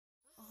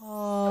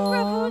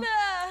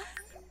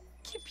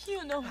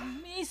Oh,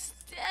 me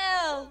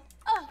still.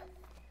 Oh.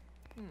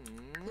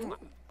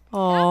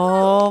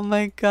 Oh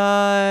my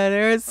god,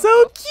 they're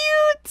so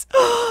cute.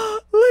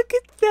 Look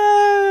at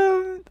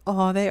them.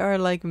 Oh, they are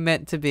like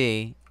meant to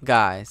be.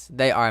 Guys,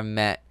 they are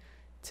meant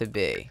to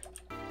be.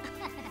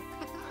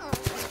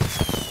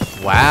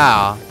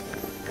 Wow.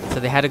 So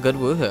they had a good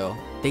woohoo.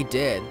 They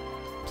did.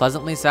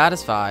 Pleasantly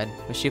satisfied.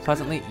 Was she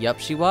pleasantly? Yep,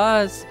 she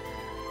was.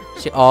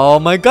 Oh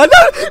my god,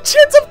 no!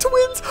 Chance of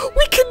twins!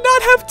 We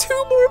cannot have 2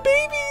 more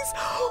babies!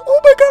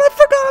 Oh my god, I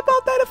forgot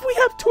about that. If we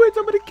have twins,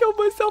 I'm gonna kill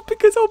myself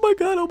because oh my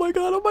god, oh my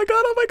god, oh my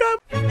god, oh my god.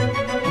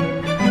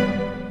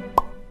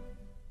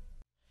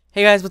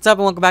 Hey guys, what's up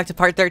and welcome back to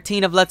part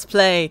 13 of Let's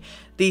Play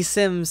The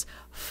Sims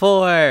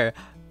 4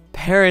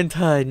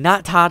 Parenthood.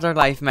 Not toddler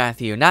life,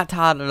 Matthew. Not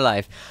toddler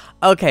life.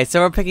 Okay, so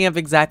we're picking up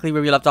exactly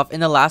where we left off in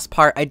the last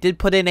part. I did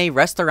put in a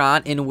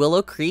restaurant in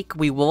Willow Creek.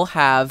 We will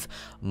have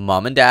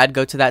Mom and Dad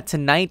go to that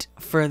tonight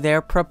for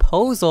their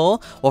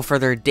proposal, or for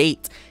their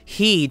date.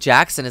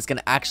 Jackson, is going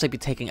to actually be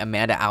taking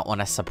Amanda out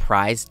on a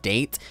surprise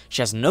date.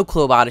 She has no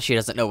clue about it. She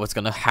doesn't know what's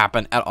going to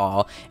happen at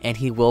all. And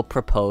he will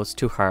propose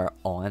to her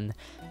on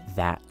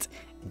that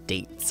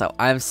date. So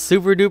I'm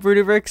super duper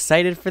duper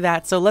excited for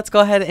that. So let's go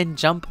ahead and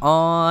jump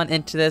on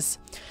into this.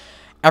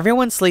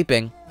 Everyone's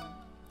sleeping.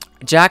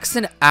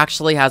 Jackson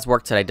actually has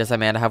work today. Does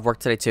Amanda have work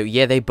today too?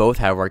 Yeah, they both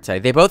have work today.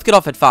 They both get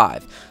off at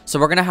 5. So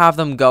we're going to have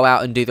them go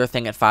out and do their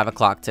thing at 5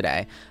 o'clock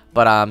today.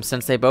 But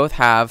since they both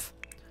have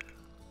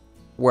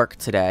work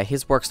today,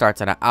 his work starts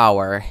in an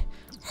hour.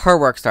 Her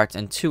work starts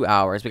in 2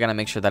 hours. We got to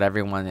make sure that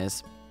everyone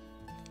is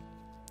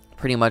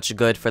pretty much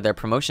good for their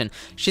promotion.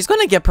 She's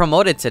going to get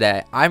promoted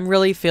today. I'm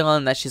really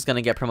feeling that she's going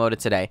to get promoted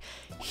today.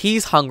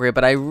 He's hungry,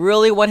 but I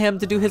really want him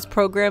to do his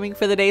programming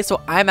for the day, so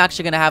I'm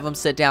actually going to have him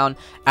sit down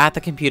at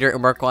the computer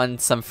and work on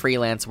some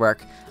freelance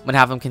work. I'm going to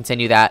have him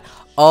continue that.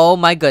 Oh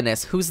my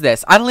goodness, who's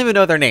this? I don't even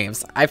know their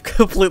names. I've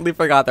completely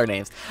forgot their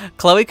names.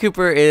 Chloe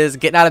Cooper is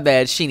getting out of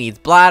bed. She needs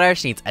bladder.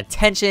 She needs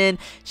attention.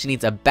 She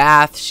needs a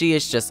bath. She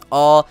is just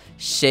all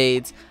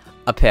shades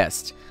of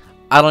pissed.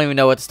 I don't even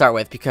know what to start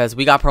with because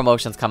we got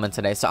promotions coming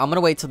today. So I'm going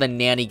to wait till the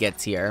nanny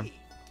gets here.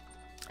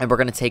 And we're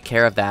going to take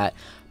care of that.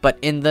 But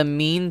in the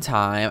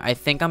meantime, I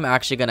think I'm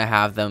actually going to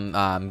have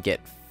them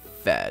get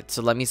fed.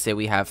 So let me see.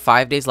 We have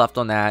 5 days left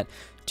on that.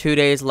 2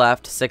 days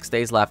left, 6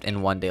 days left,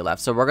 and 1 day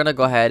left. So we're going to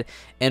go ahead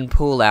and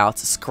pull out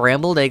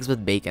scrambled eggs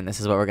with bacon. This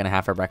is what we're going to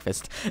have for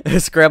breakfast.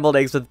 Scrambled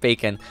eggs with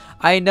bacon.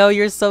 I know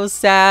you're so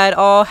sad.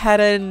 Oh, had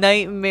a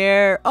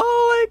nightmare.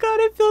 Oh my god,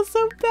 I feel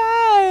so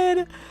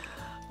bad.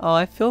 Oh,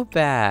 I feel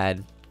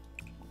bad.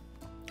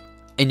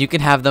 And you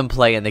can have them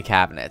play in the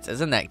cabinets.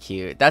 Isn't that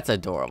cute? That's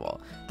adorable.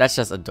 That's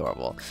just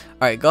adorable.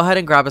 Alright, go ahead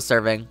and grab a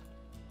serving.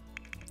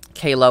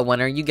 Kayla,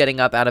 when are you getting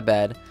up out of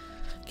bed?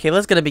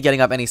 Kayla's going to be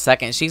getting up any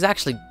second. She's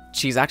actually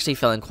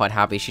feeling quite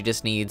happy. She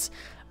just needs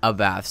a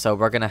bath. So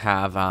we're going to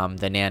have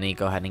the nanny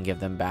go ahead and give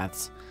them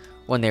baths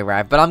when they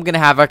arrive. But I'm going to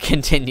have her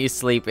continue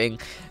sleeping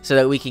so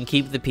that we can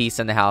keep the peace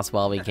in the house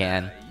while we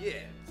can.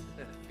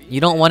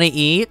 You don't want to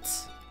eat?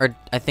 Or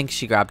I think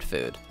she grabbed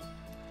food.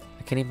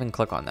 I can't even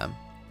click on them.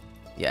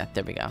 Yeah,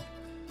 there we go.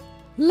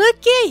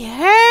 Look at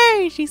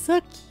her. She's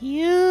so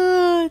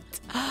cute.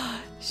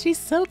 She's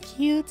so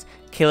cute.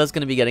 Kayla's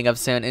going to be getting up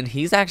soon, and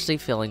he's actually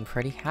feeling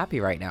pretty happy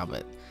right now,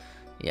 but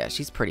yeah,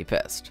 she's pretty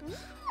pissed.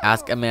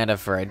 Ask Amanda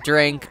for a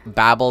drink,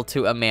 babble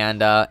to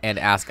Amanda, and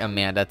ask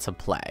Amanda to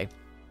play.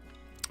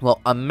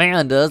 Well,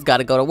 Amanda's got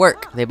to go to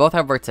work. They both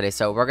have work today,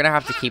 so we're going to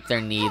have to keep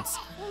their needs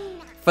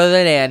for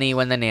the nanny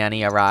when the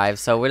nanny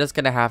arrives. So we're just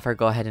going to have her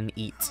go ahead and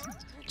eat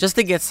just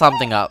to get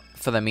something up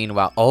for the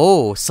meanwhile.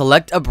 Oh,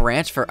 select a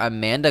branch for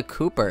Amanda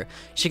Cooper.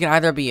 She can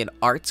either be an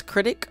arts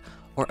critic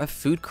or a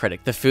food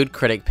critic. The food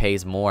critic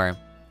pays more.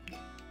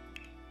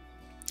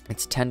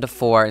 It's 10 to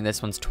 4 and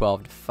this one's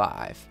 12 to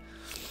 5.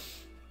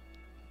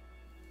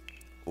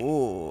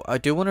 Ooh, I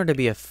do want her to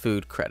be a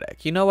food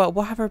critic. You know what?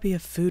 We'll have her be a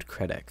food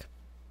critic.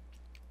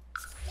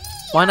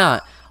 Why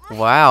not?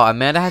 Wow,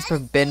 Amanda has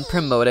been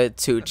promoted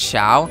to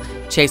Chow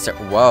Chaser.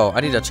 Whoa, I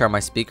need to turn my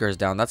speakers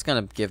down. That's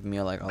gonna give me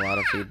like a lot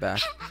of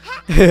feedback.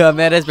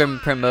 Amanda has been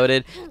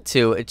promoted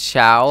to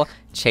Chow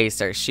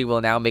Chaser. She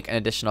will now make an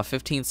additional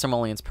 15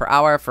 simoleons per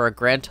hour for a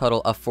grand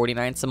total of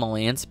 49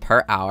 simoleons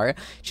per hour.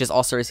 She has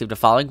also received the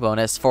following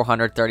bonus: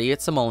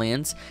 438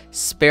 simoleons,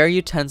 spare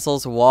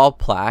utensils wall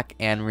plaque,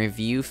 and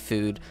review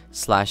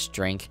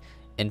food/drink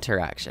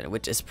interaction,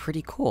 which is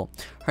pretty cool.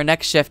 Her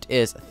next shift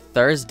is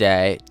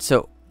Thursday.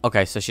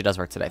 Okay, so she does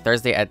work today.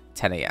 Thursday at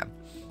 10 a.m.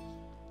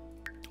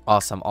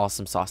 Awesome,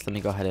 awesome sauce. Let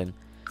me go ahead and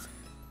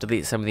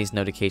delete some of these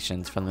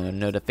notifications from the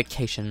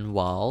notification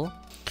wall.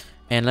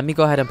 And let me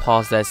go ahead and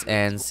pause this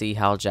and see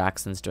how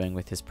Jackson's doing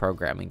with his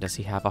programming. Does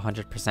he have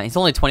 100%? He's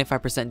only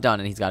 25% done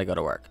and he's got to go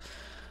to work.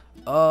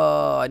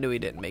 Oh, I knew he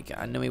didn't make it.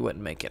 I knew he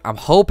wouldn't make it. I'm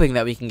hoping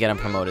that we can get him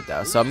promoted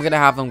though. So I'm going to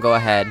have him go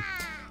ahead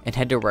and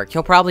head to work.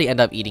 He'll probably end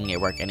up eating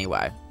at work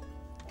anyway.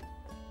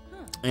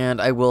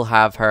 And I will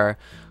have her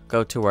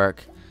go to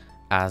work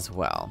as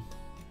well.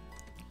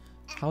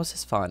 How is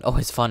his fun? Oh,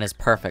 his fun is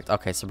perfect.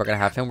 Okay, so we're gonna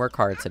have him work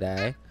hard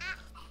today.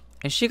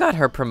 And she got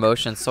her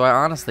promotion, so I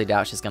honestly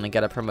doubt she's gonna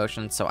get a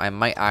promotion, so I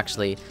might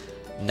actually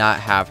not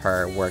have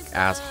her work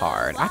as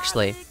hard.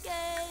 Actually,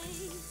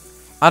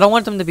 I don't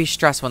want them to be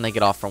stressed when they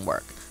get off from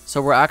work.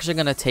 So we're actually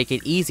gonna take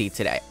it easy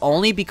today,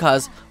 only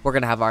because we're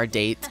gonna have our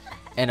date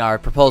and our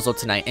proposal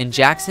tonight, and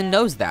Jackson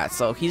knows that,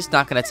 so he's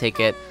not gonna take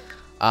it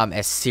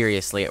as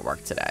seriously at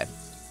work today.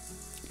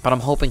 But I'm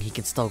hoping he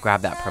can still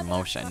grab that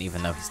promotion,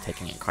 even though he's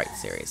taking it quite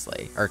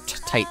seriously. Or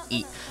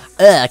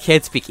I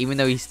can't speak, even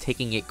though he's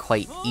taking it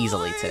quite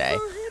easily today.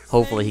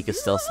 Hopefully he can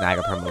still snag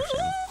a promotion.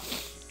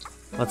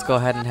 Let's go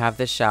ahead and have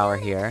this shower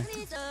here.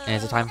 And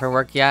is it time for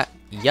work yet?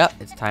 Yep,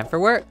 it's time for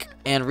work.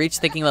 And reach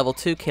thinking level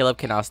 2, Caleb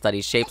can now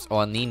study shapes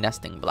on the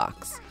nesting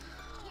blocks.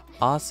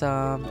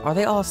 Awesome. Are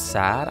they all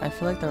sad? I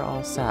feel like they're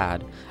all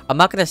sad. I'm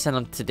not going to send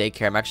them to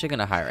daycare. I'm actually going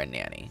to hire a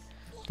nanny.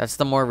 That's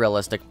the more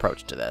realistic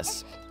approach to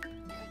this.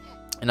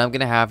 And I'm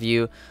going to have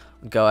you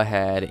go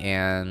ahead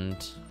and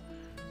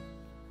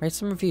write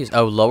some reviews.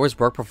 Oh, lowers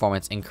work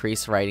performance,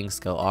 increase writing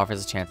skill,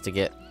 offers a chance to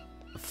get...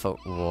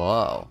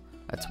 Whoa,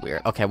 that's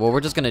weird. Okay, well,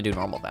 we're just going to do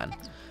normal then.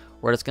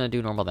 We're just going to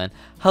do normal then.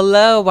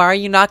 Hello, why are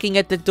you knocking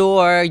at the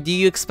door? Do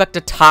you expect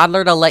a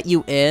toddler to let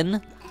you in?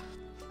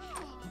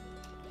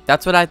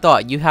 That's what I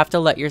thought. You have to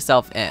let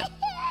yourself in.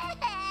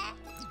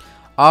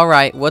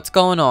 Alright, what's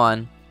going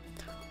on?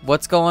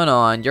 What's going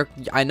on?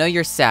 I know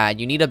you're sad.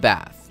 You need a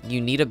bath. You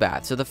need a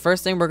bath. So the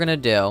first thing we're going to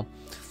do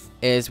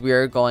is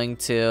we're going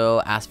to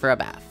ask for a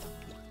bath.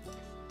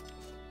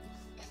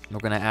 We're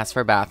going to ask for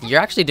a bath. You're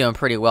actually doing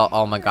pretty well.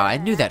 Oh my god, I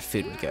knew that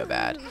food would go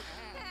bad.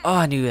 Oh,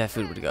 I knew that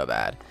food would go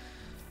bad.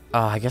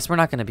 I guess we're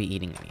not going to be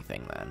eating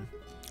anything then.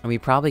 And we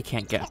probably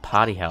can't get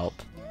potty help.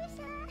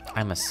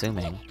 I'm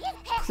assuming.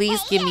 Please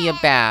give me a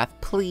bath,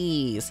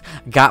 please.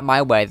 Got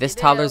my way. This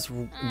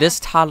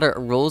toddler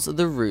rules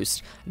the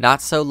roost.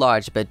 Not so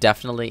large, but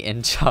definitely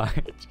in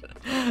charge.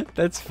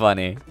 That's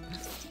funny.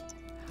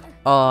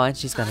 Oh, and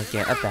she's gonna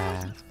get a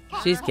bath.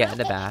 She's getting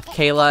a bath.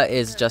 Kayla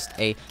is just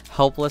a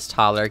helpless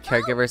toddler.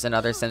 Caregivers and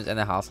other Sims in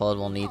the household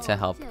will need to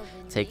help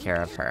take care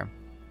of her.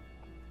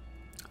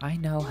 I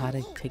know how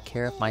to take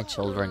care of my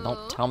children.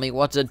 Don't tell me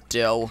what to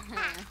do.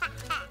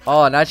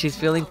 Oh, now she's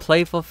feeling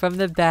playful from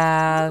the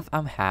bath.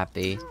 I'm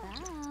happy.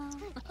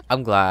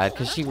 I'm glad,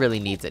 because she really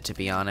needs it, to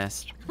be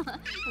honest.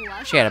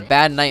 She had a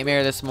bad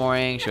nightmare this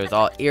morning. She was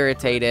all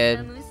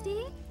irritated.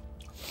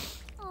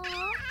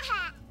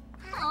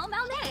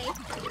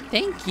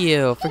 Thank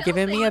you for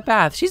giving me a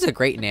bath. She's a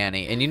great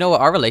nanny. And you know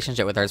what? Our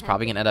relationship with her is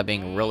probably going to end up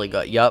being really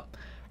good. Yup.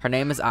 Her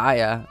name is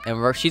Aya.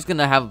 And she's going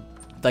to have,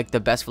 like, the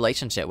best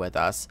relationship with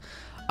us.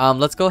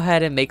 Let's go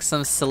ahead and make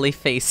some silly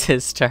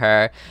faces to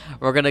her.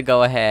 We're going to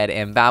go ahead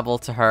and babble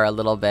to her a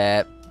little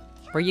bit.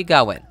 Where you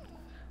going?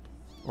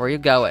 Where you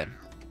going?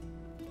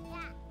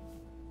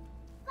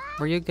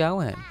 Where you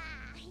going?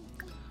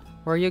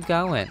 Where you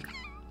going?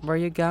 Where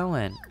you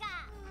going?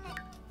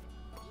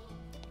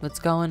 What's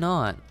going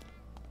on?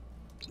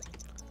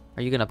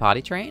 Are you gonna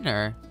potty train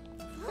or?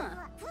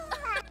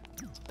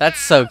 That's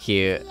so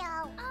cute.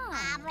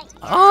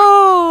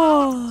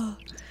 Oh!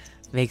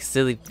 Make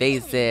silly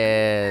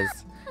faces.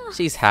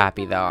 She's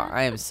happy though.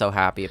 I am so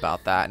happy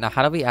about that. Now,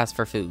 how do we ask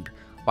for food?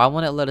 Why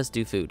won't it let us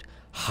do food?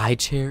 High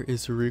chair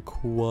is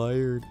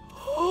required.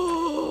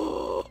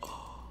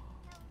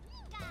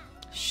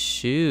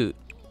 Shoot.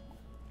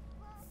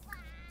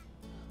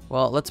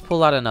 Well, let's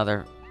pull out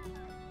another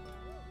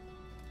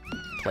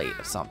plate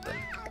of something.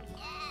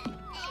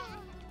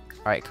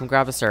 Alright, come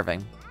grab a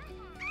serving.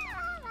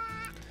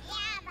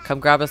 Come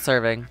grab a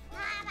serving.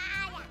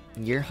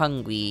 You're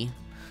hungry.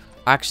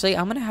 Actually,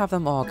 I'm gonna have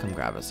them all come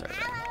grab a serving.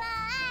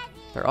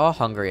 They're all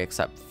hungry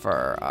except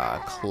for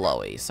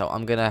Chloe, so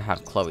I'm gonna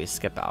have Chloe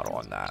skip out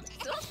on that.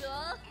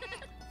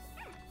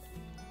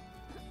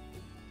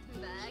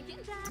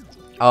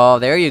 Oh,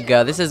 there you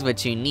go. This is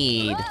what you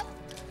need.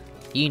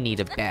 You need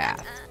a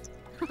bath.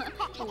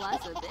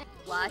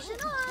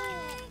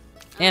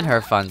 And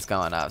her fun's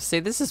going up. See,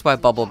 this is why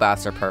bubble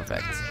baths are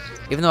perfect.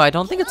 Even though I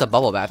don't think it's a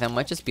bubble bath, it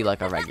might just be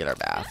like a regular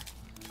bath.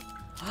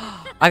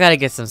 I gotta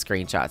get some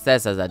screenshots.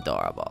 This is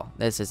adorable.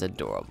 This is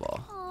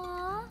adorable.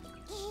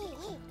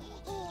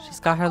 She's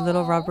got her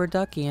little rubber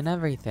ducky and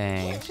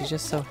everything. She's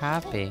just so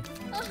happy.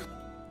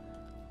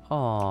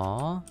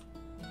 Aww.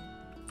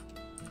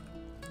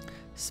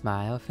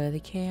 Smile for the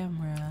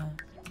camera.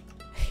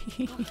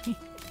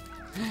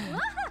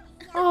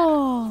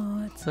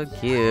 Oh, it's so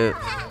cute.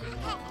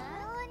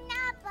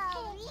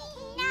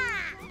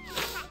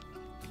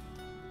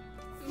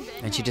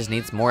 And she just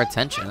needs more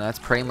attention. That's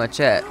pretty much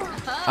it.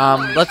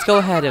 Let's go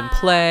ahead and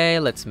play.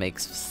 Let's make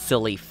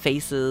silly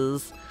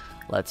faces.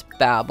 Let's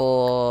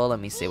babble. Let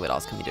me see, what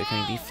else can we do?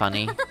 Can we be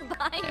funny?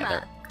 Yeah,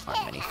 there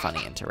aren't many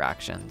funny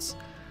interactions.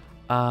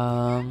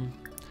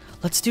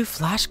 Let's do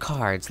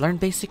flashcards. Learn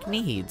basic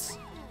needs.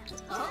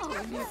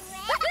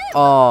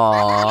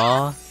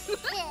 Aww.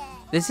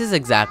 This is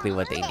exactly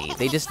what they need.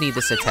 They just need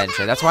this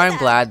attention. That's why I'm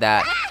glad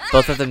that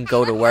both of them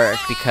go to work,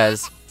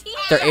 because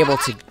they're able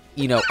to,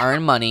 you know,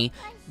 earn money,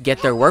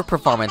 get their work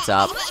performance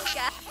up,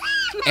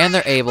 and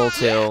they're able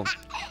to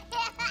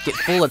get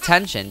full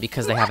attention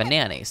because they have a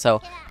nanny.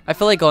 So I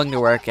feel like going to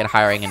work and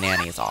hiring a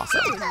nanny is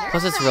awesome.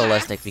 Plus it's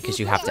realistic because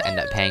you have to end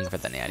up paying for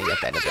the nanny at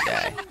the end of the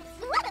day.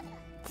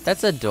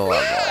 That's adorable.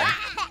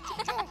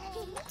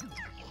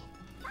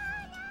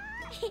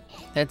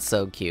 That's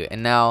so cute.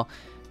 And now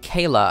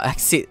Kayla,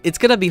 actually, it's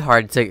gonna be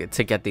hard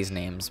to get these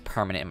names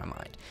permanent in my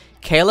mind.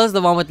 Kayla's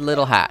the one with the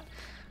little hat.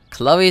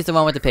 Chloe's the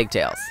one with the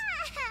pigtails.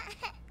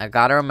 I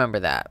gotta remember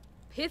that.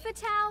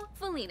 Piffatau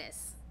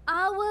Felinus.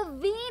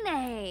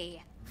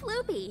 Awavine.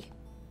 Floopy.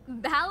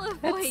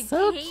 Balafoy That's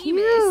so cute.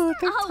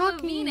 They're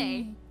talking.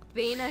 Awavine.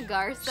 Vena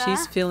Garza.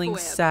 She's feeling Quib.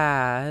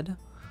 sad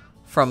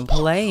from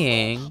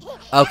playing.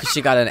 Oh, because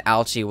she got an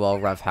ouchie while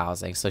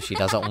roughhousing, so she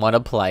doesn't want to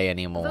play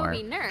anymore.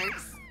 Vomi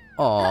Nerks.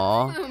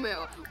 Aww.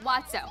 Fumu.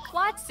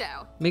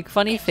 Watso. Make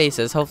funny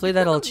faces. Hopefully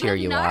that'll cheer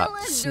you up.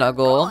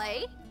 Snuggle.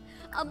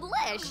 A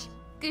blish.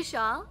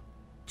 Gishal.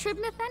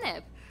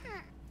 Tribnathenib.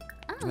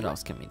 What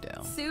else can we do?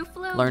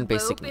 Suflo Learn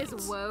basic Bopis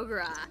needs.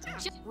 Wogra.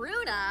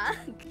 Runa.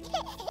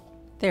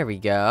 There we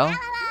go.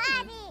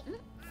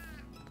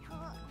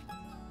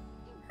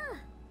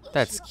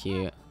 That's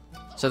cute.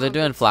 So they're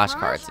doing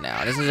flashcards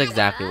now. This is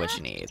exactly what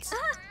she needs.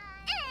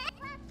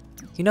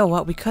 You know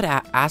what? We could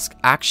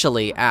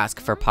actually ask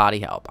for potty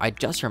help. I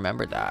just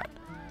remembered that.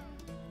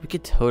 We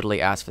could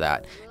totally ask for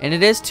that. And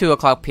it is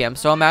 2:00 p.m.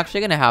 So I'm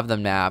actually gonna have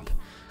them nap.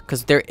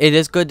 Because it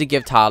is good to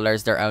give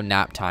toddlers their own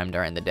nap time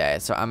during the day.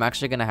 So I'm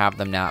actually going to have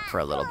them nap for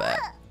a little bit.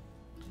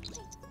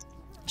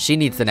 She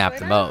needs to nap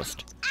the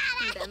most.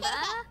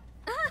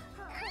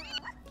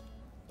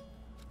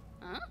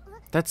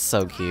 That's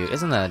so cute.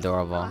 Isn't that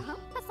adorable?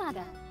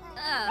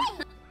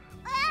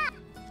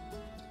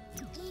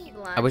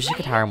 I wish you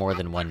could hire more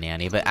than one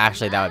nanny. But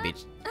actually that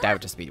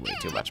would just be way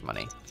too much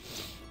money.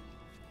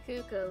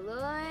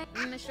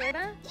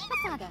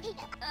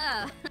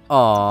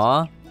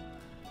 Aww.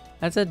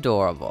 That's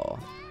adorable.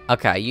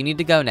 Okay, you need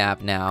to go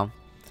nap now.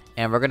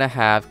 And we're gonna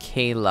have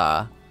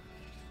Kayla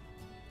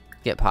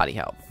get potty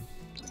help.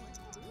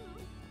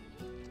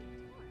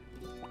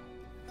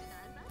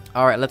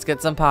 Alright, let's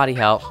get some potty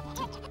help.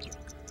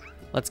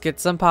 Let's get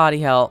some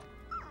potty help.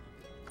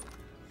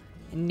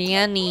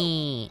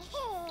 Nanny!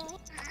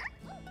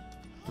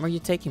 Where are you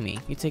taking me?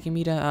 You taking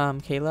me to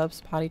Caleb's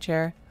potty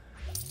chair?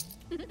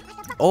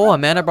 Oh,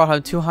 Amanda brought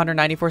home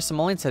 294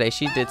 simoleons today.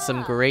 She did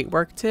some great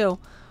work too.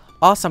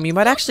 Awesome. You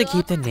might actually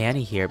keep the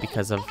nanny here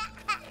because of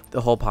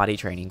the whole potty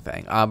training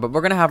thing. But we're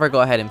going to have her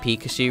go ahead and pee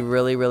because she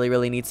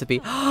really needs to pee.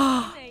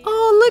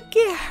 Oh, look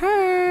at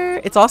her.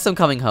 It's awesome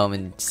coming home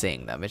and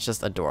seeing them. It's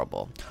just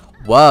adorable.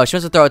 Whoa, she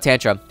wants to throw a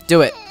tantrum.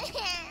 Do it.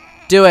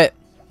 Do it.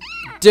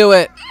 Do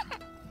it.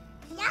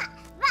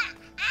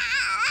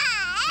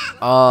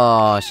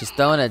 Oh, she's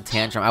throwing a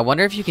tantrum. I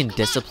wonder if you can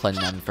discipline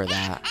them for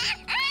that.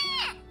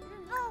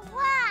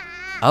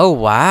 Oh,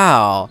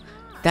 wow.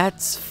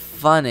 That's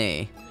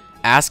funny.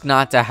 Ask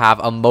not to have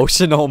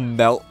emotional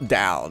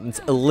meltdowns.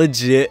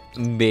 Legit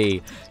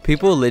me.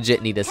 People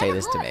legit need to say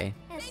this to me.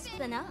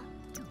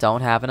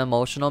 Don't have an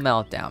emotional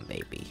meltdown,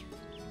 baby.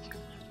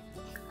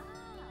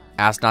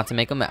 Ask not to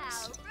make a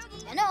mess.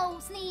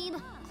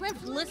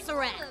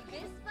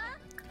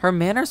 Her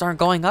manners aren't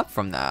going up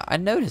from that. I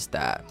noticed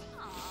that.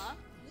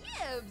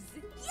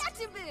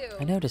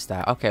 I noticed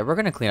that. Okay, we're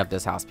gonna clean up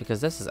this house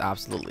because this is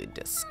absolutely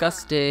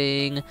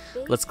disgusting.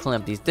 Let's clean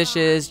up these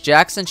dishes.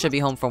 Jackson should be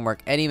home from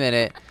work any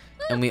minute.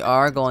 And we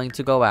are going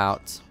to go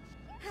out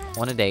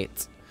on a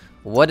date.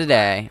 What a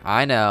day.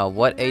 I know.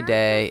 What a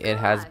day it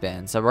has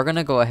been. So we're going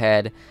to go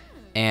ahead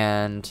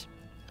and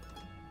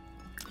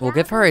we'll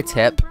give her a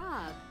tip.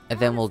 And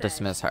then we'll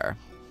dismiss her.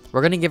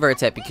 We're going to give her a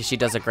tip because she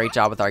does a great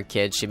job with our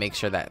kids. She makes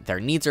sure that their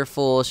needs are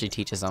full. She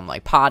teaches them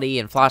like potty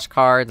and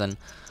flashcards and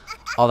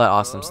all that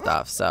awesome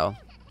stuff. So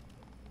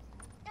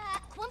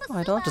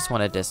I don't just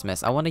want to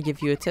dismiss. I want to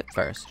give you a tip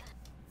first.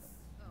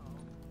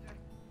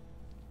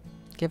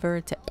 Give her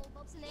a tip.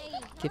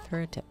 Give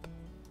her a tip.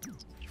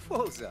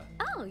 Oh,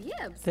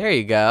 yibs. There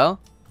you go.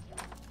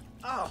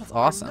 That's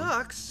awesome.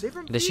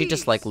 Does she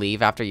just like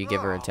leave after you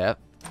give her a tip?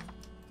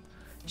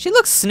 She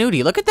looks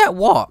snooty. Look at that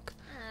walk.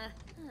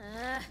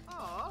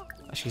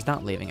 She's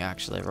not leaving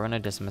actually. We're gonna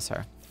dismiss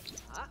her.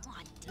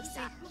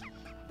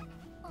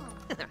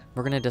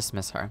 We're gonna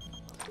dismiss her.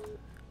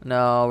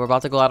 No, we're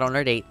about to go out on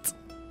our date.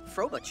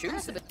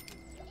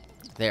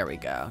 There we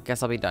go.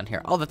 Guess I'll be done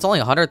here. Oh, that's only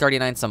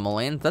 139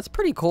 simoleons. That's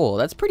pretty cool.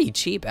 That's pretty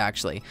cheap,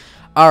 actually.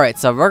 Alright,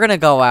 so we're going to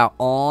go out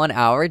on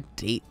our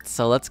date.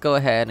 So let's go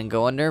ahead and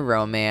go under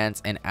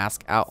romance and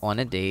ask out on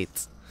a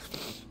date.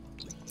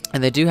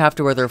 And they do have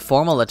to wear their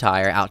formal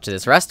attire out to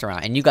this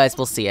restaurant. And you guys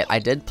will see it. I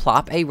did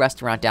plop a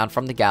restaurant down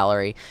from the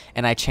gallery.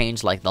 And I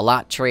changed, like, the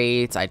lot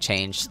traits. I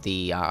changed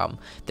the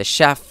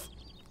chef,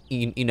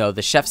 you know,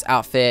 the chef's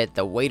outfit,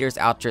 the waiter's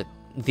outfit,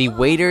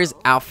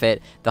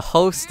 the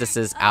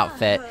hostess's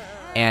outfit.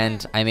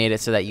 And I made it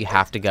so that you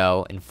have to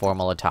go in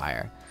formal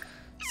attire.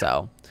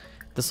 So,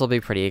 this will be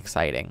pretty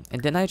exciting.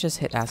 And didn't I just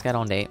hit ask out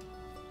on date?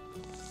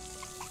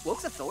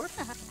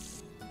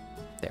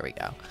 There we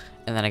go.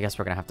 And then I guess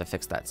we're gonna have to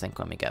fix that sink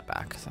when we get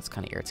back, because that's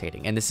kind of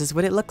irritating. And this is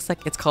what it looks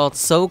like. It's called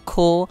So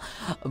Cool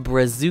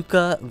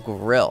Brazuca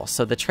Grill.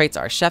 So the traits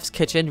are chef's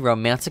kitchen,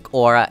 romantic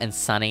aura, and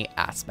sunny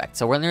aspect.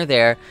 So when they're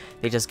there,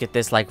 they just get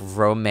this like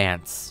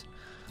romance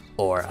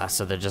aura.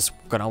 So they're just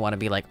gonna want to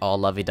be like all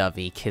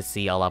lovey-dovey,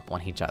 kissy, all up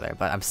on each other.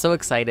 But I'm so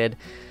excited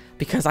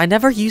because I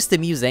never used the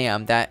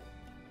museum that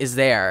is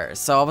there.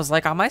 So I was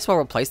like, I might as well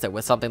replace it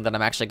with something that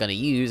I'm actually gonna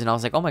use. And I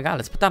was like, oh my god,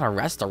 let's put down a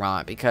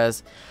restaurant,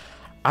 because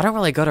I don't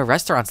really go to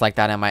restaurants like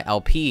that in my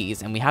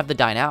LPs, and we have the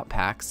dine out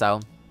pack,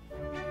 so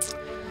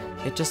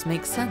it just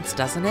makes sense,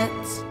 doesn't it?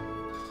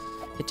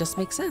 It just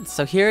makes sense.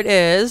 So here it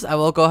is. I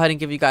will go ahead and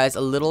give you guys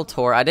a little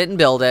tour. I didn't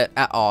build it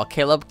at all.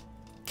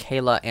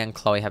 Kayla and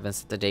Chloe have been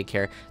sent to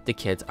daycare. The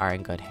kids are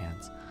in good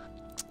hands.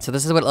 So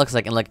this is what it looks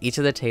like, and like each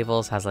of the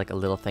tables has like a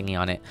little thingy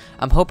on it.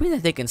 I'm hoping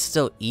that they can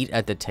still eat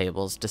at the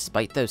tables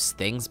despite those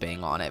things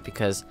being on it,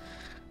 because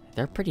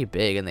they're pretty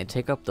big and they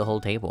take up the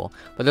whole table.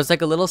 But there's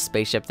like a little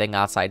spaceship thing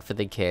outside for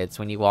the kids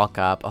when you walk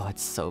up. Oh,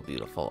 it's so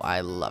beautiful.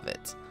 I love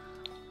it.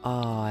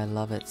 Oh, I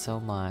love it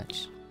so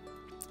much.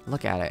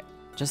 Look at it.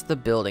 Just the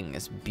building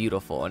is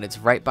beautiful, and it's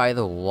right by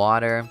the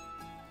water.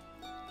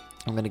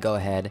 I'm gonna go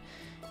ahead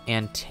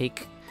and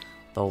take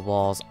the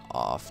walls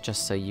off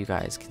just so you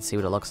guys can see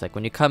what it looks like.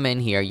 When you come in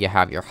here, you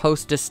have your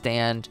hostess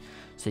stand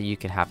so you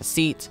can have a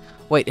seat.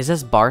 Wait, is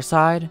this bar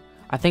side?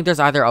 I think there's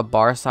either a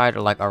bar side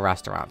or like a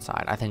restaurant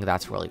side. I think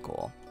that's really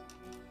cool.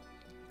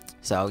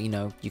 So, you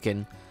know, you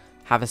can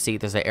have a seat.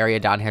 There's an area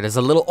down here. There's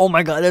a little, oh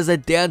my god, there's a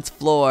dance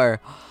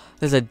floor.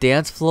 There's a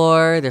dance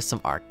floor. There's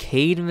some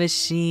arcade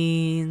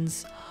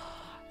machines.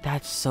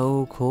 That's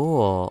so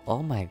cool.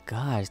 Oh my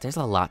gosh, there's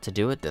a lot to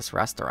do at this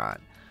restaurant.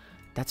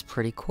 That's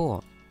pretty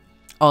cool.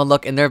 Oh,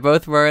 look, and they're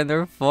both wearing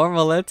their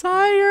formal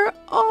attire.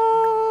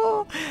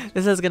 Oh,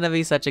 this is gonna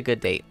be such a good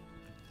date.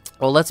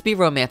 Well, let's be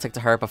romantic to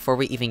her before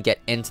we even get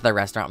into the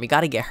restaurant. We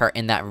got to get her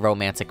in that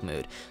romantic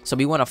mood. So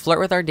we want to flirt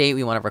with our date.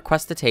 We want to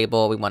request a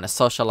table. We want to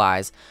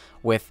socialize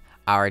with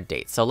our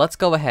date. So let's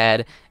go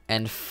ahead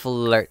and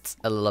flirt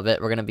a little bit.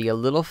 We're going to be a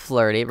little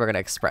flirty. We're going to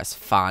express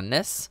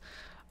fondness.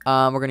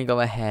 We're going to go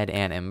ahead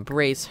and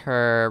embrace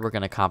her. We're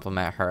going to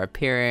compliment her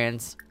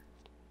appearance.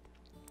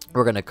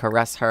 We're going to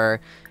caress her.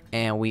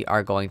 And we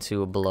are going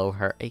to blow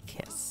her a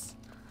kiss.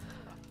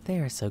 They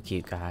are so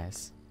cute,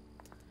 guys.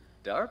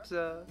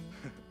 Darpza.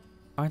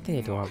 Aren't they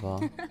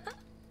adorable?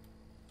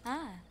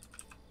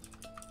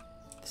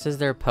 This is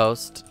their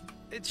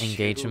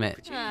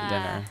post-engagement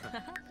dinner.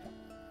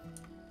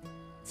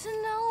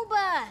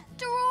 Tanoba,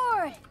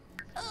 Doror,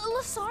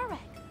 Lasarek,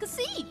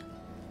 Kasib.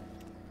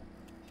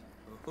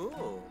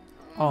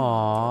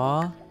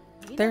 Aww,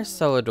 they're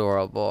so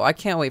adorable. I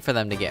can't wait for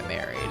them to get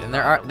married. And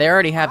they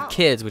already have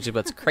kids, which is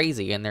what's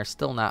crazy, and they're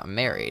still not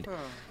married.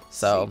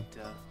 So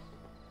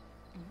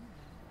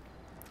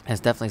it's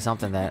definitely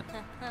something that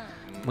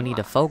we need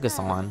to focus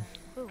on.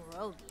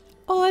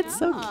 Oh, it's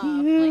so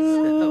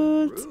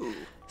cute.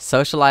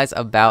 Socialize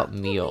about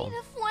meal.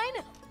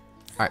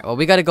 Alright, well,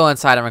 we gotta go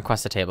inside and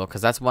request a table,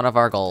 because that's one of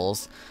our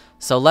goals.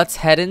 So let's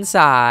head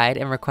inside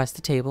and request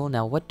a table.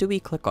 Now, what do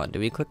we click on? Do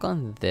we click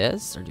on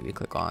this, or do we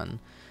click on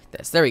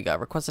this? There we go,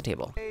 request a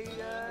table.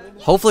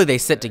 Hopefully they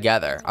sit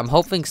together. I'm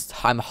hoping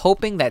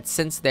that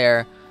since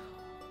they're,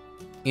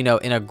 you know,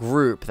 in a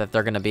group, that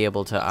they're gonna be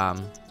able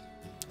to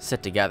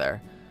sit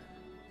together.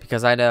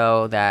 Because I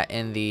know that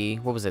in the,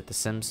 what was it, the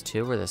Sims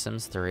 2 or the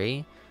Sims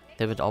 3,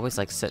 they would always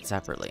like sit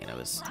separately, and it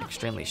was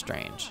extremely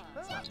strange.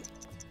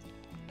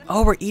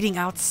 Oh, we're eating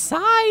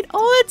outside.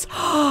 Oh, it's,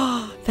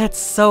 that's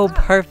so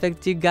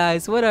perfect, you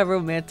guys. What a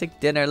romantic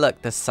dinner.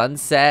 Look, the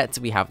sunset.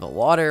 We have the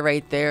water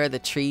right there, the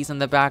trees in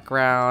the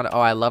background. Oh,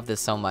 I love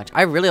this so much.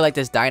 I really like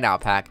this dine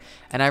out pack,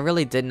 and I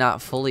really did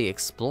not fully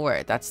explore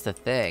it. That's the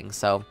thing.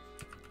 So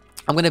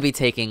I'm going to be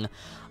taking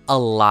a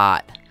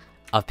lot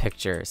of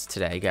pictures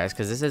today, guys,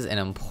 because this is an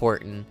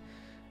important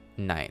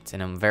night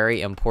and a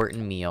very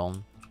important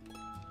meal.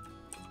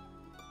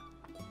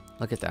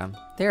 Look at them.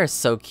 They are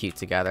so cute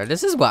together.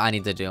 This is what I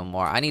need to do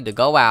more. I need to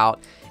go out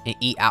and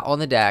eat out on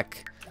the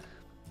deck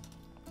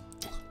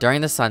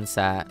during the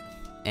sunset.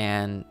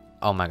 And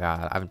oh my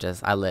god, I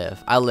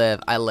live.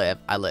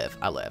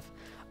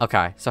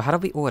 Okay, so how do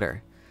we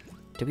order?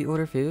 Do we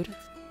order food?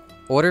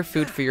 Order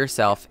food for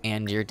yourself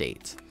and your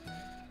date.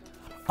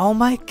 Oh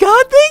my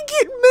god, they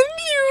get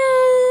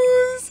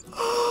menus!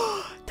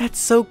 That's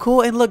so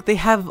cool. And look, they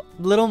have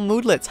little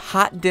moodlets.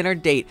 Hot dinner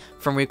date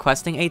from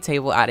requesting a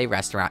table at a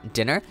restaurant.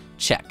 Dinner?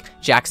 Check.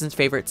 Jackson's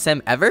favorite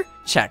sim ever?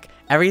 Check.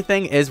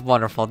 Everything is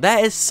wonderful.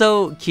 That is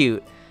so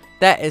cute.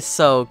 That is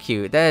so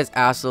cute. That is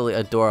absolutely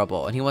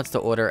adorable. And he wants to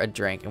order a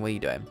drink. And what are you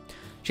doing?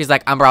 She's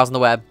like, I'm browsing the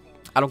web.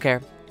 I don't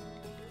care.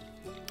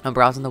 I'm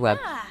browsing the web.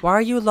 Why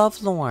are you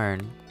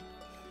lovelorn?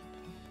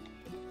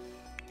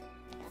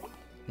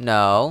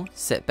 No.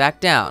 Sit back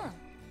down.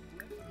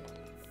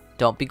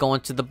 Don't be going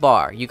to the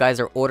bar. You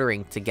guys are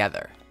ordering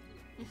together.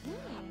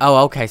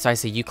 Oh, okay. So I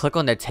see. You click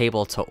on the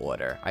table to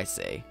order. I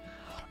see.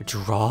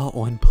 Draw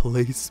on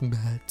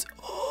placemat.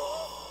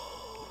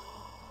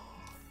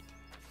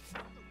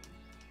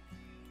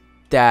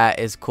 That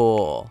is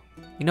cool.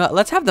 You know what?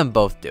 Let's have them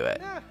both do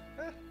it.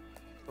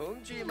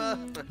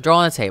 Draw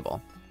on the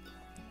table.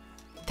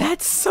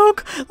 That's so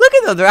Look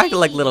at them. They're acting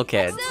like little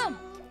kids.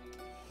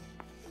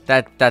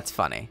 That's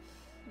funny.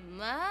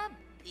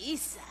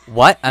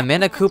 What?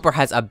 Amanda Cooper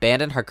has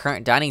abandoned her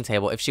current dining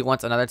table. If she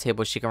wants another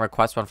table, she can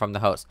request one from the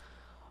host.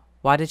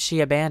 Why did she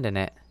abandon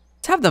it?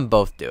 Let's have them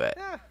both do it.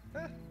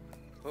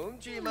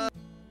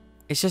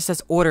 It just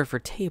says order for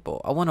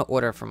table. I want to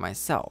order for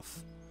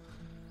myself.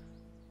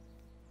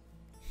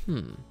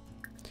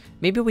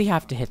 Maybe we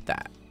have to hit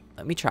that.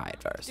 Let me try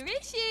it first.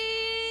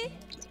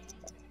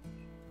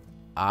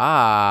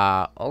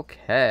 Ah,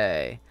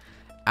 okay.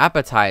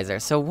 Appetizer.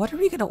 So what are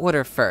we going to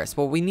order first?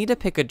 Well, we need to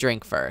pick a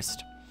drink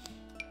first.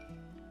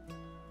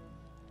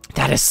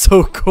 That is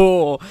so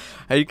cool.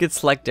 You can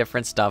select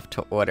different stuff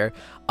to order.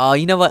 Oh,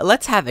 you know what?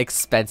 Let's have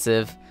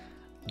expensive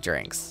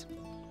drinks.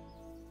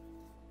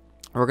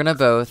 We're going to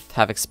both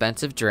have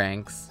expensive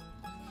drinks.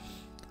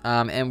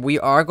 And we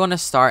are going to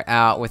start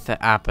out with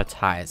the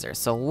appetizer.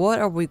 So what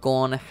are we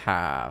going to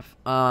have?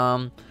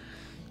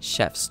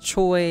 Chef's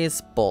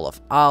choice, bowl of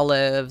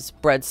olives,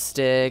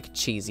 breadstick,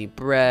 cheesy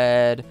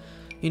bread.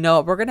 You know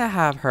what? We're going to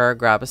have her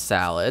grab a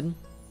salad.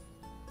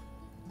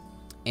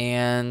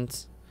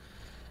 And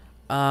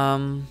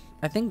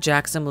I think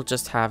Jackson will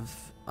just have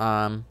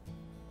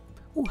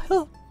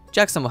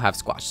Jackson will have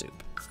squash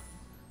soup.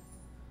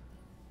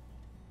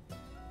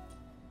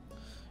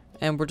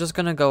 And we're just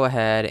gonna go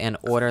ahead and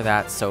order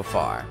that so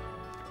far.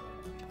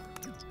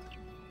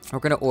 We're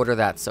gonna order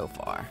that so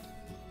far.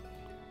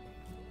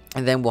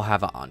 And then we'll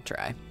have an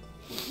entree.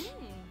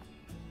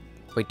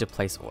 Wait to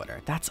place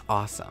order. That's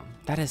awesome.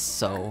 That is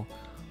so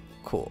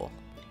cool.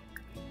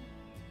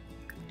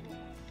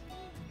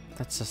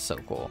 That's just so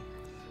cool.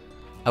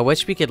 I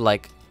wish we could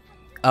like...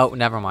 Oh,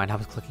 never mind. I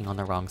was clicking on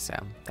the wrong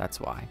sim. That's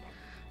why.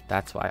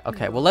 That's why.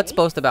 Okay, well, let's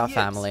boast about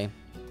family.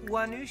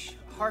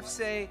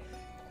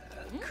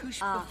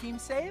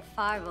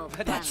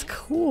 That's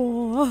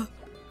cool.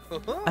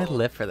 I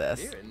live for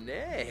this.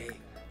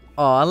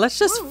 Oh, let's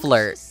just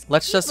flirt.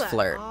 Let's just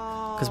flirt.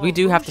 Because we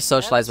do have to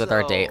socialize with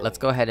our date. Let's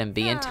go ahead and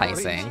be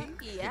enticing.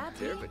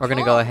 We're going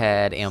to go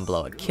ahead and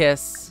blow a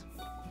kiss.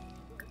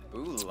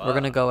 We're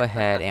going to go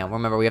ahead and...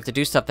 Remember, we have to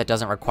do stuff that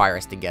doesn't require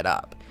us to get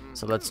up.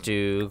 So let's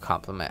do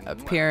compliment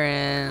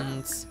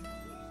appearance.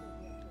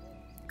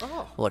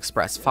 We'll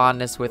express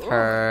fondness with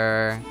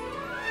her.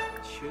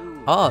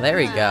 Oh, there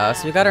we go.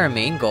 So we got our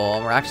main goal.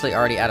 We're actually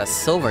already at a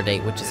silver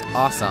date, which is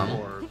awesome.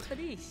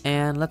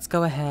 And let's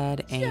go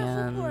ahead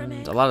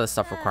and... A lot of this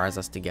stuff requires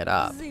us to get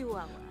up.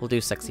 We'll do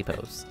sexy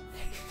pose.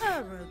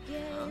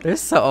 They're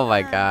so... Oh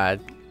my god.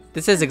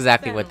 This is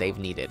exactly what they've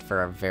needed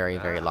for a very,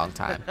 very long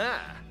time.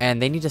 And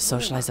they need to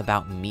socialize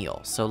about meal.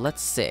 So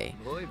let's see.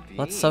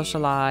 Let's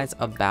socialize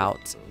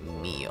about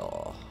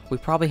meal. We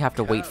probably have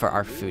to wait for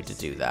our food to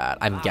do that.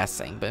 I'm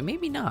guessing, but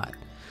maybe not.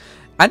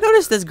 I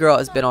noticed this girl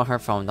has been on her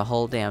phone the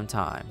whole damn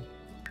time.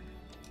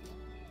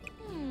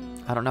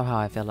 I don't know how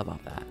I feel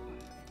about that.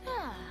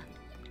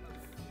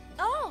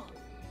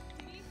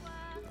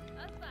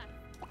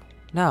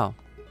 No.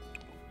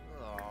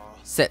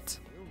 Sit.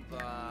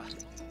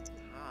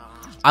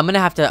 I'm gonna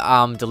have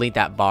to delete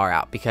that bar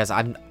out because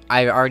I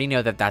already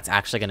know that that's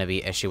actually gonna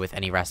be an issue with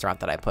any restaurant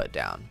that I put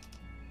down.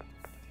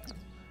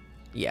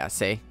 Yeah,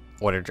 see?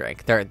 Order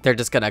drink. They're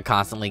just gonna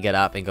constantly get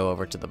up and go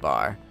over to the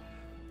bar.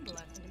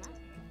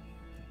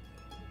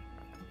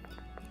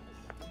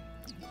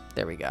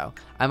 There we go.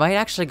 I might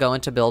actually go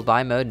into build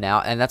buy mode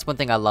now, and that's one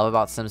thing I love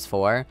about Sims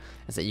 4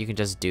 is that you can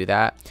just do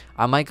that.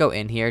 I might go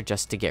in here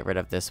just to get rid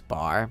of this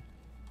bar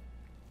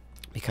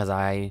because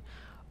I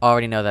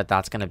already know that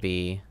that's gonna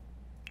be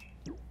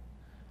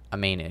a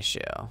main issue.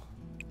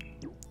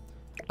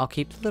 I'll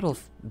keep the little,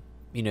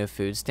 you know,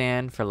 food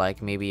stand for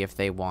like maybe if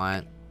they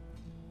want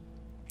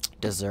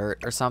dessert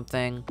or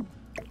something.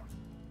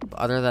 But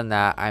other than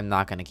that, I'm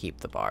not gonna keep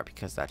the bar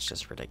because that's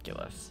just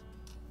ridiculous.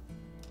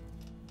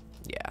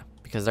 Yeah,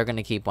 because they're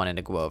gonna keep wanting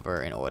to go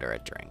over and order a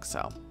drink,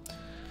 so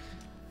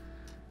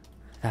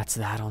that's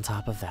that on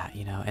top of that,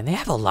 you know. And they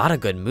have a lot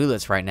of good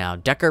moods right now.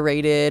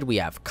 Decorated, we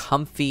have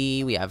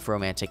comfy, we have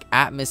romantic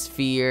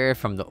atmosphere,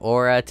 from the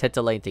aura,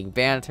 titillating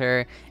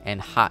banter, and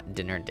hot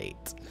dinner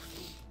date.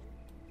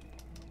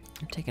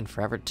 They're taking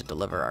forever to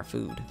deliver our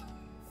food.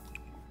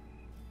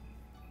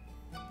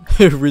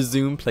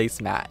 Resume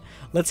placemat.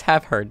 Let's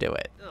have her do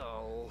it.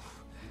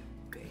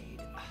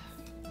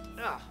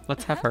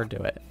 Let's have her do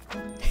it.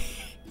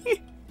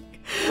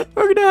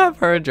 We're gonna have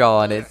her draw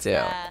on it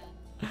too.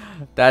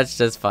 That's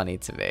just funny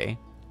to me.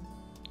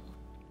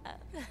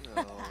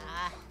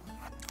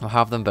 I'll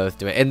have them both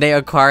do it. And they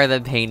acquire the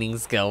painting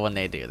skill when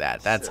they do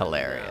that. That's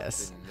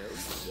hilarious.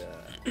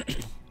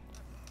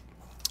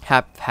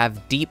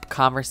 Have deep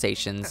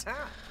conversations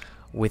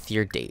with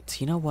your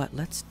date. You know what?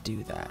 Let's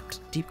do that.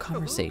 Deep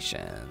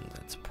conversation.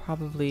 It's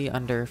probably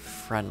under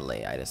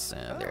friendly, I'd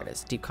assume. There it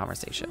is. Deep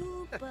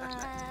conversation.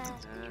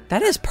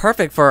 That is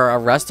perfect for a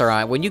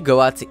restaurant. When you go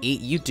out to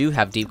eat, you do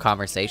have deep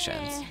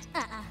conversations.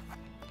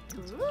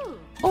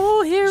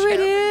 Oh, here it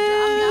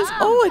is.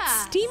 Oh, it's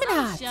steaming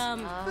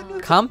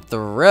hot. Come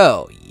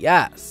through.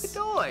 Yes.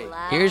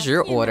 Here's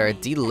your order.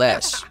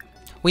 Delish.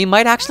 We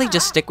might actually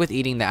just stick with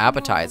eating the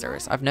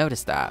appetizers. I've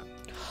noticed that.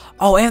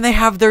 Oh, and they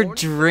have their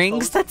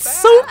drinks. That's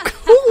so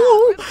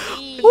cool.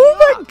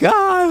 Oh my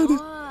god.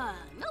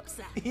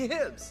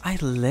 I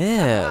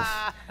live.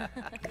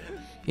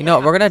 You know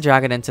what? We're going to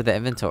drag it into the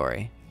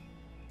inventory.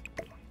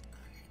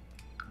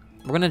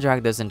 We're going to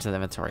drag those into the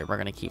inventory. We're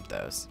going to keep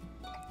those.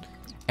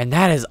 And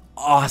that is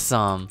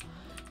awesome.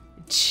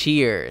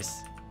 Cheers.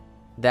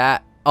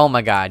 That, oh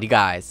my god,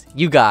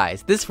 you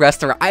guys, this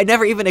restaurant, I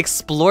never even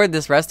explored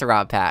this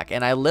restaurant pack,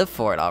 and I live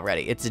for it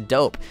already. It's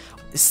dope.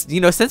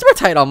 You know, since we're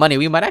tight on money,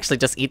 we might actually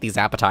just eat these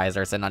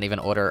appetizers and not even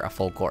order a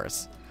full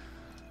course.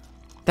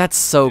 That's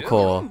so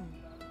cool.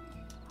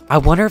 I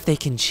wonder if they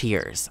can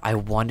cheers. I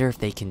wonder if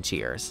they can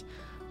cheers.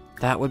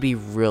 That would be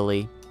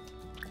really,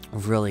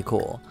 really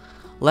cool.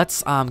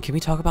 Let's, can we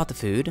talk about the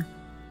food?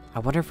 I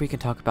wonder if we can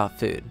talk about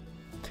food.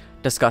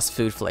 Discuss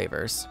food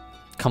flavors.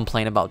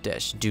 Complain about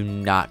dish. Do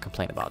not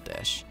complain about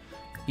dish.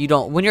 You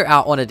don't, when you're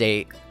out on a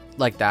date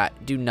like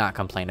that, do not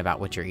complain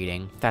about what you're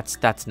eating. That's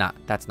not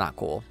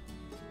cool.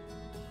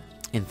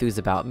 Enthuse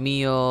about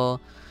meal.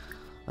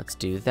 Let's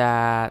do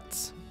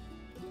that.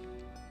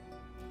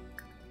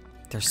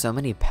 There's so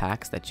many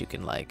packs that you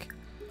can like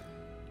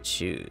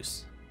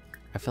choose.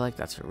 I feel like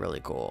that's really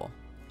cool.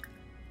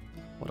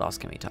 What else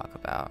can we talk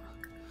about?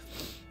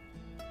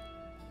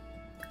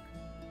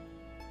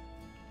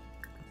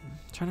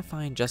 Trying to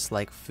find just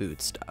like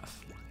food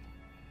stuff.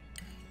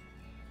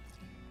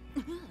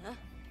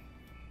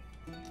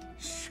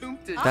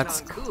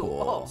 That's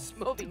cool.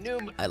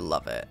 I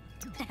love it.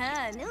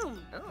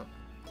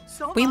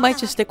 We might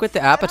just stick with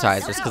the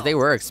appetizers because they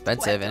were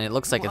expensive and it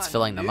looks like it's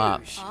filling them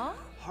up.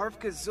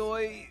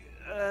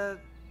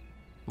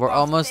 We're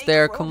almost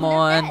there, come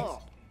on.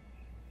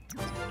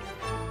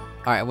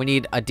 Alright, we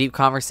need a deep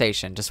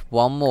conversation. Just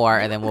one more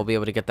and then we'll be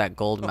able to get that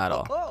gold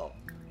medal.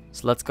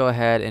 So let's go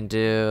ahead and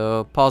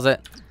do, pause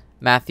it.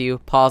 Matthew,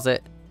 pause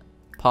it.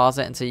 Pause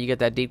it until you get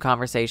that deep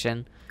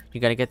conversation. You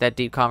gotta get that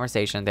deep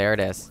conversation. There it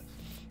is.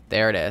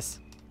 There it is.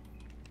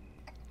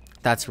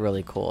 That's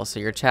really cool. So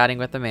you're chatting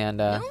with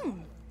Amanda.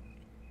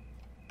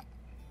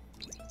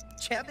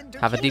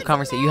 Have a deep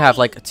conversation. You have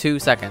like 2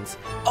 seconds.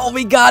 Oh,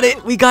 we got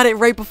it. We got it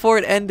right before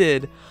it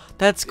ended.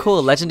 That's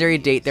cool. Legendary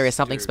date. There is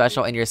something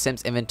special in your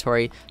Sims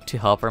inventory to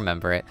help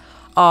remember it.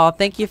 Oh,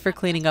 thank you for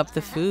cleaning up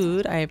the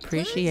food. I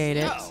appreciate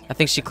it. I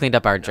think she cleaned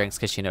up our drinks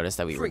because she noticed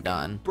that we were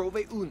done.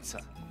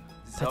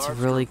 That's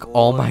really cool.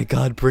 Oh my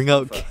god, bring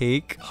out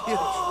cake. We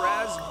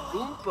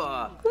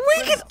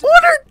can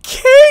order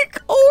cake!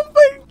 Oh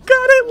my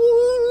god, I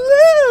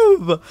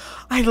live!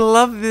 I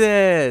love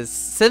this.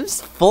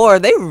 Sims 4,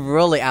 they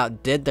really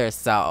outdid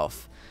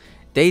themselves.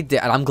 They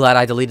did, and I'm glad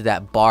I deleted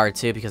that bar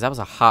too because that was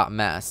a hot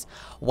mess.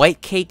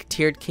 White cake,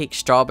 tiered cake,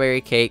 strawberry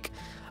cake,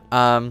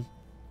 SimCity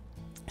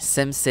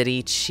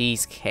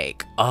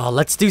cheesecake. Oh,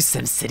 let's do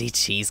SimCity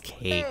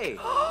cheesecake.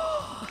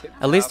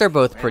 At least they're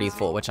both pretty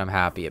full, which I'm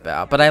happy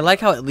about. But I like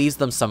how it leaves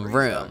them some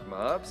room.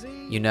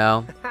 You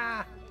know?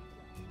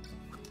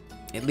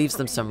 It leaves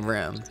them some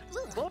room.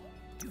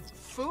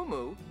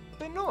 Fumu.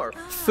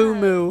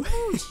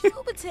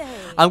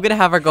 I'm gonna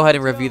have her go ahead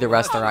and review the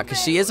restaurant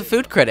because she is a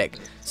food critic.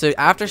 So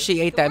after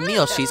she ate that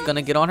meal, she's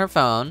gonna get on her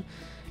phone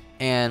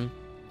and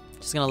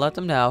she's gonna let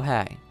them know,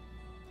 hey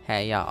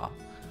y'all.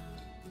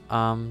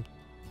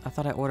 I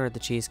thought I ordered the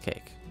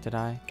cheesecake. Did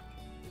I?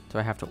 Do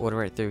I have to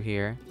order it through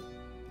here?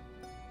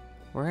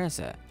 Where is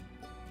it?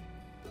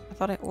 I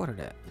thought I ordered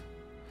it.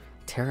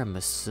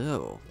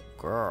 Tiramisu.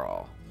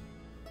 Girl.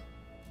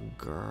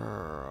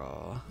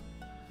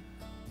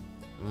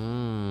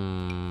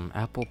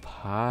 Apple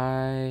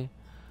pie.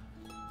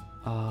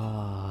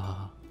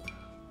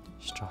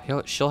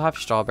 She'll have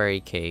strawberry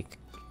cake.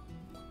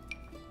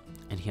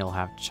 And he'll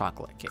have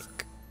chocolate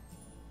cake.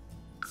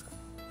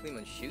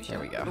 There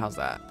we go. How's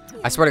that?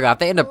 I swear to God, if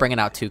they end up bringing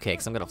out 2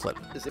 cakes, I'm gonna flip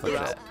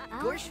it.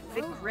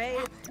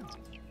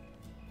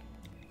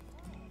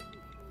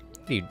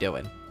 What are you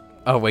doing?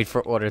 Oh, wait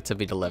for order to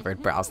be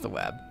delivered. Browse the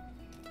web.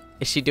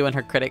 Is she doing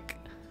her critic?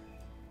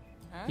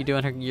 You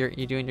doing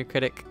your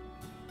critic?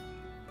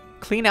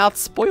 Clean out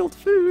spoiled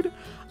food.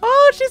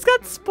 Oh, she's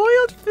got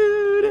spoiled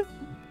food.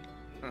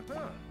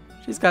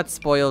 She's got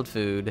spoiled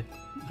food.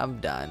 I'm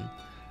done.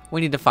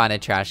 We need to find a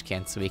trash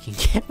can so we can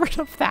get rid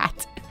of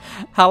that.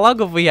 How long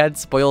have we had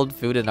spoiled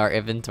food in our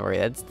inventory?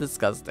 That's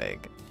disgusting.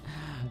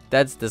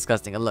 That's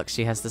disgusting. And look,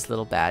 she has this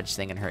little badge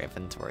thing in her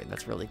inventory.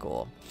 That's really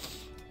cool.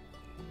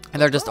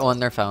 And they're just on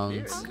their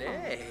phones.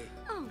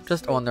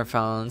 Just on their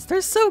phones.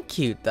 They're so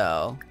cute,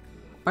 though.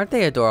 Aren't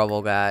they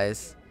adorable,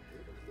 guys?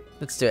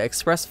 Let's do it.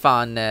 Express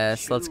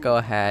fondness. Let's go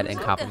ahead and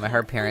compliment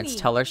her parents.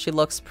 Tell her she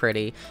looks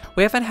pretty.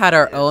 We haven't had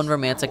our own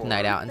romantic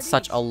night out in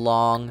such a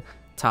long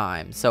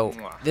time. So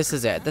this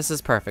is it. This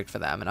is perfect for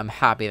them. And I'm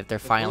happy that they're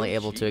finally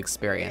able to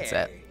experience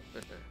it.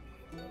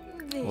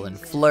 We'll then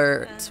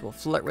flirt. We'll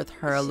flirt with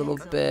her a little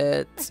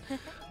bit.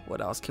 What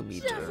else can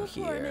we do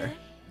here?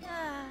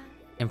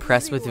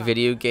 Impressed with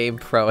video game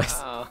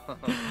prowess.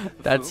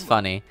 That's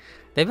funny.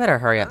 They better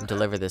hurry up and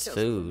deliver this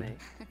food.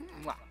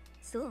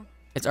 So,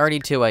 It's already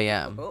 2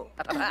 a.m.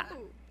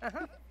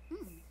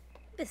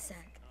 Bisak.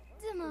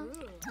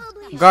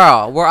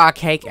 Girl, where our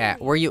cake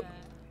at? Where you?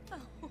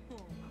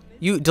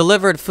 You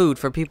delivered food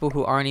for people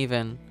who aren't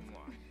even.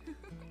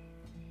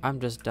 I'm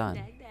just done.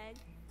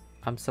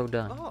 I'm so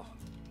done.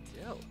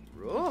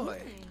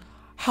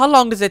 How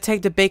long does it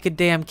take to bake a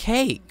damn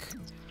cake?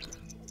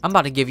 I'm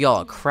about to give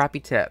y'all a crappy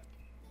tip.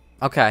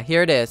 Okay,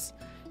 here it is.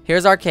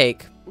 Here's our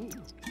cake.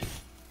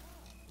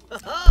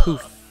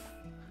 Poof.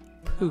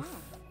 Poof.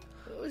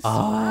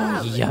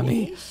 Oh,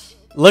 yummy.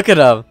 Look at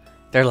them.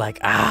 They're like,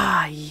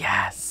 ah,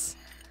 yes.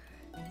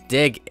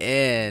 Dig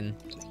in.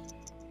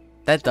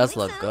 That does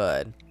look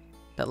good.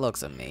 That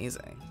looks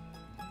amazing.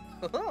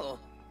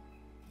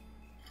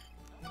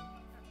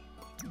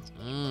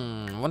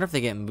 I wonder if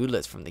they get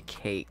moodlets from the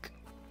cake.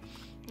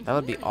 That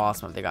would be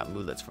awesome if they got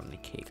moodlets from the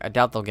cake. I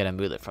doubt they'll get a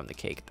moodlet from the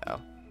cake, though.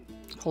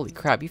 Holy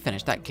crap, you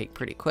finished that cake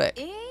pretty quick.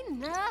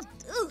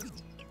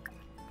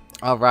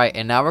 Alright,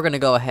 and now we're going to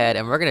go ahead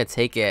and we're going to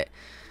take it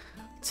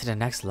to the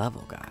next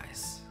level,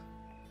 guys.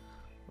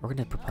 We're going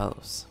to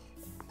propose.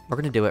 We're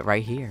going to do it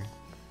right here.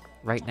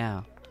 Right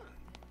now.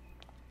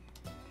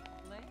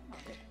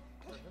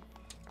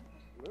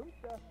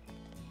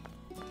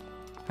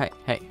 Hey,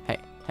 hey, hey,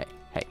 hey,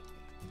 hey.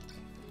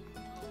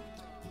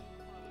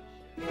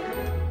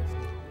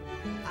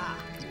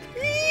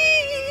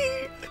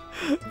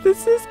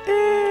 This is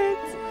it.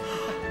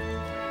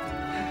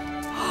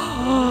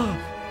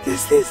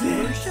 This is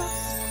it.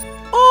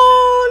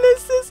 Oh,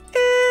 this is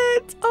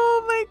it.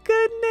 Oh my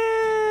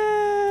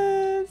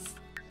goodness.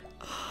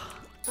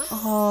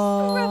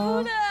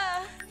 Oh.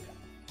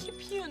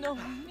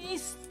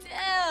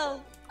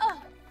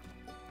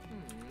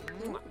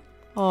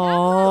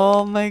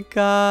 Oh my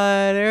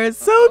god, they're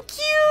so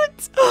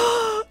cute.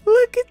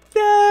 Look at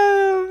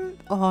them.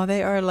 Oh,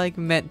 they are like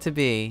meant to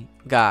be.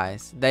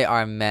 Guys, they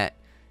are meant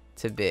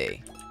to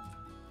be.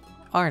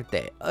 Aren't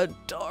they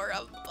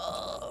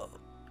adorable?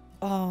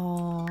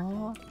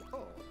 Oh.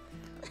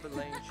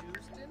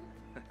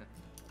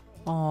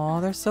 Oh,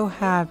 they're so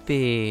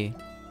happy.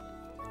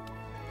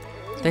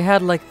 They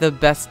had like the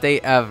best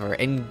date ever.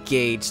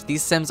 Engaged.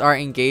 These Sims are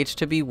engaged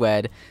to be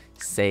wed.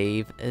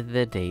 Save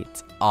the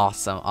date.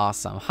 Awesome,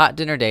 awesome. Hot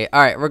dinner date.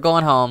 Alright, we're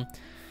going home.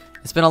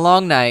 It's been a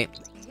long night.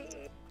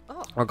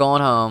 We're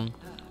going home.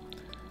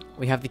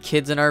 We have the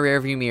kids in our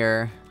rearview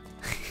mirror.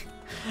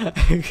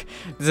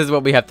 This is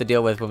what we have to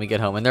deal with when we get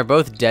home. And they're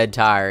both dead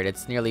tired.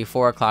 It's nearly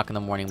 4 o'clock in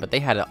the morning, but they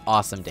had an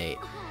awesome date.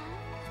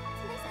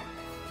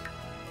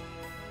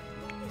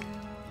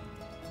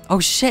 Oh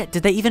shit,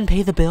 did they even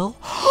pay the bill?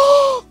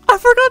 I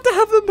forgot to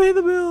have them pay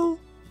the bill.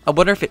 I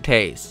wonder if it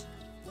pays.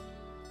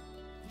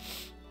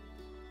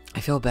 I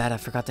feel bad, I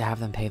forgot to have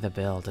them pay the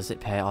bill. Does it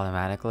pay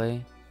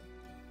automatically?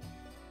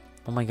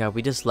 Oh my god,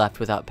 we just left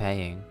without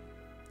paying.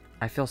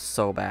 I feel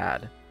so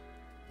bad.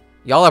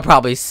 Y'all are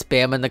probably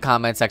spamming the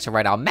comment section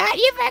right now. Matt,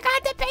 you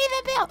forgot to pay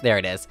the bill. There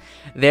it is.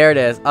 There it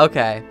is.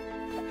 Okay.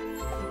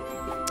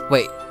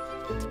 Wait.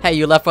 Hey,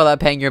 you left without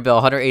paying your bill.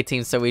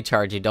 118, so we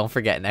charge you. Don't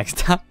forget next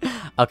time.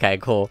 Okay,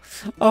 cool.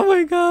 Oh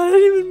my god, I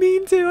didn't even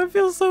mean to. I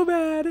feel so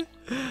bad.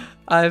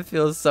 I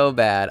feel so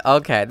bad.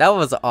 Okay, that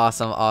was an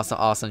awesome, awesome,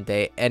 awesome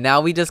date. And now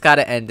we just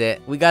gotta end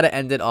it. We gotta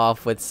end it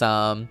off with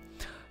some...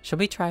 Should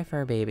we try for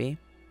a baby?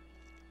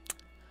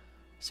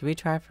 Should we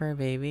try for a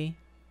baby?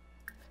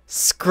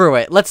 Screw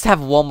it. Let's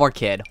have one more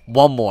kid.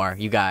 One more,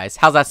 you guys.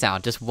 How's that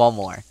sound? Just one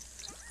more.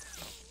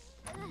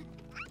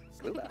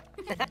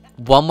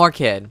 One more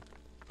kid.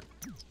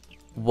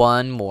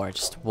 One more.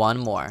 Just one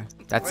more.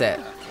 That's it.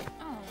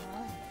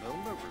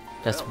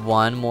 Just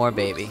one more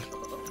baby.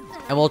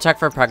 And we'll check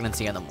for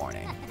pregnancy in the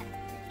morning.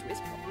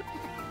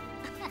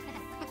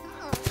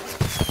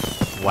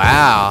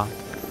 Wow.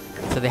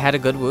 So they had a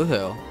good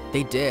woohoo.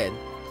 They did.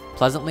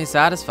 Pleasantly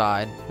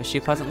satisfied. Was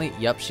she pleasantly?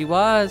 Yep, she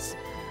was.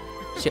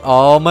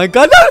 Oh my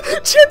god, no!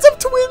 Chance of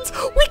twins!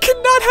 We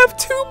cannot have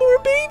 2 more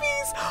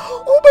babies!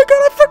 Oh my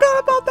god, I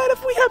forgot about that.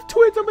 If we have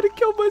twins, I'm gonna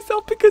kill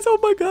myself because oh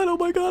my god, oh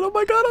my god, oh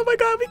my god, oh my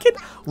god,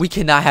 we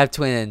cannot have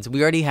twins.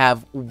 We already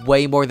have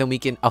way more than we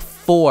can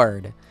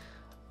afford.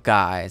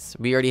 Guys,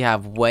 we already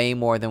have way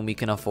more than we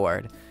can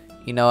afford.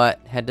 You know what?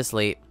 Head to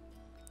sleep.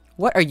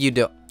 What are you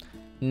doing?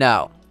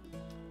 No.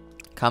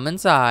 Come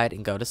inside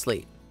and go to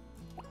sleep.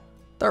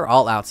 They're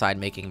all outside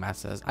making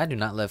messes. I do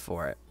not live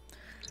for it.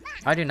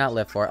 I do not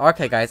live for it.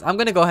 Okay, guys, I'm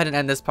going to go ahead and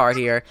end this part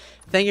here.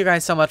 Thank you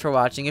guys so much for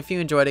watching. If you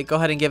enjoyed it, go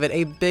ahead and give it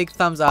a big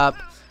thumbs up.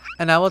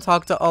 And I will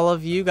talk to all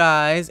of you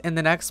guys in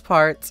the next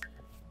part.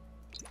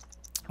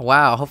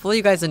 Wow, hopefully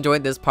you guys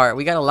enjoyed this part.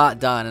 We got a lot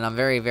done, and I'm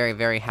very, very,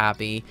 very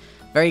happy.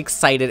 Very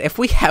excited. If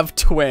we have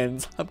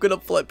twins, I'm going to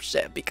flip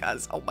shit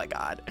because, oh my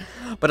god.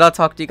 But I'll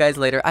talk to you guys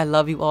later. I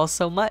love you all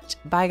so much.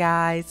 Bye,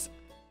 guys.